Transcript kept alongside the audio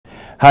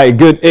Hi,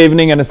 good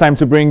evening, and it's time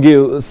to bring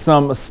you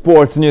some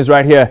sports news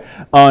right here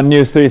on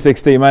News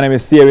 360. My name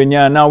is Thierry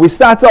Nyan. Now, we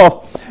start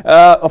off,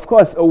 of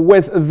course,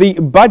 with the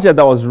budget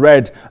that was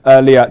read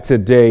earlier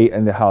today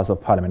in the House of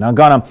Parliament. Now,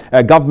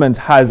 Ghana government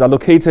has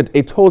allocated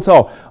a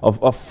total of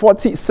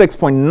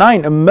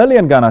 46.9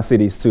 million Ghana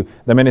cedis to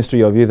the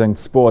Ministry of Youth and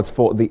Sports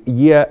for the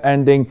year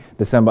ending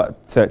December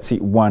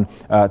 31,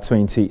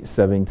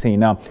 2017.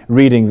 Now,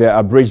 reading the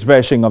abridged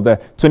version of the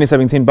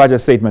 2017 budget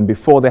statement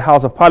before the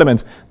House of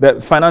Parliament, the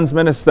Finance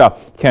Minister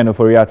Ken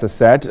Oforiatta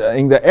said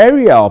in the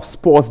area of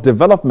sports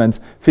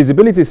development,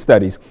 feasibility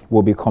studies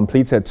will be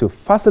completed to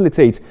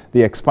facilitate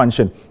the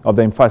expansion of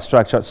the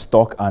infrastructure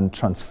stock and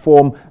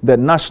transform the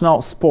National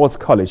Sports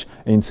College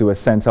into a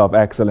center of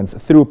excellence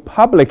through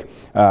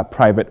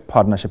public-private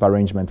partnership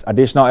arrangements.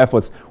 Additional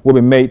efforts will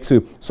be made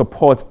to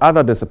support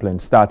other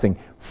disciplines starting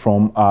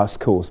from our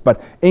schools.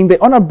 But in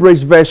the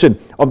unabridged version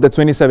of the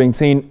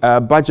 2017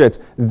 budget,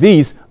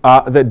 these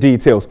are the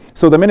details.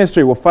 So the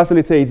ministry will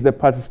facilitate the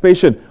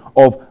participation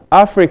of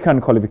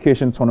African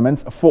qualification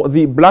tournaments for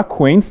the Black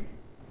Queens,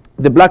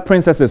 the Black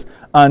Princesses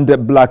and the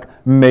Black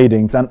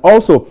Maidens, and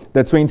also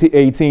the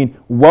 2018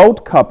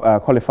 World Cup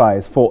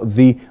qualifiers for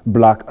the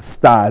Black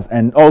Stars,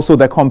 and also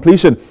the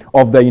completion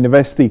of the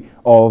University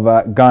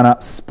of Ghana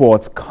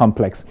Sports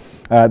Complex.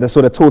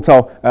 So the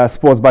total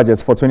sports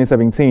budgets for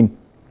 2017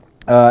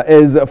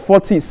 is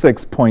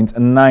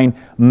 46.9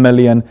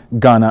 million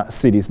Ghana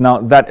cedis. Now,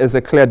 that is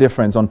a clear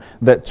difference on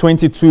the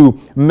 22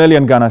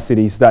 million Ghana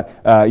cedis that,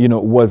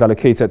 was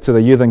allocated to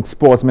the Youth and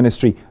Sports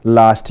Ministry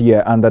last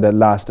year under the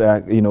last,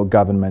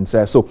 government.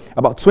 So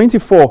about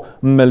 24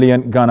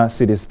 million Ghana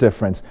cedis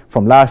difference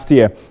from last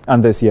year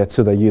and this year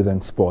to the Youth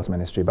and Sports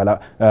Ministry.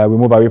 But we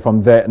move away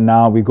from there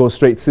now. We go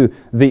straight to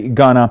the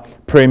Ghana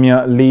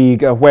Premier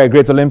League, where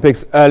Great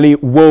Olympics' early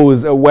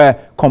woes were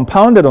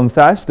compounded on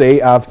Thursday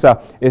after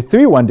a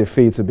 3-1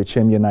 defeat to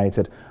Bichim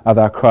United at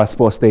the Accra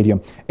Sports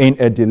Stadium in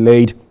a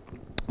delayed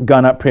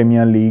Ghana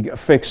Premier League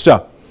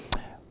fixture.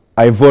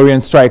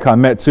 Ivorian striker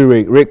Met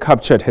Toure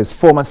recaptured his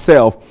former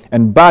self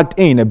and bagged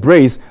in a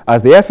brace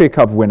as the FA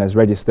Cup winners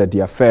registered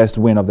their first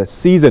win of the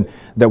season.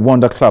 The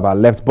Wonder Club are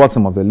left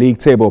bottom of the league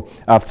table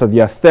after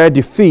their third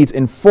defeat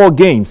in 4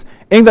 games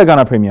in the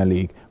Ghana Premier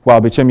League, while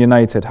Bichim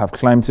United have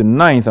climbed to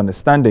 9th on the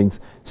standings,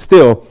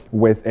 still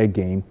with a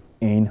game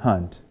in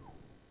hand.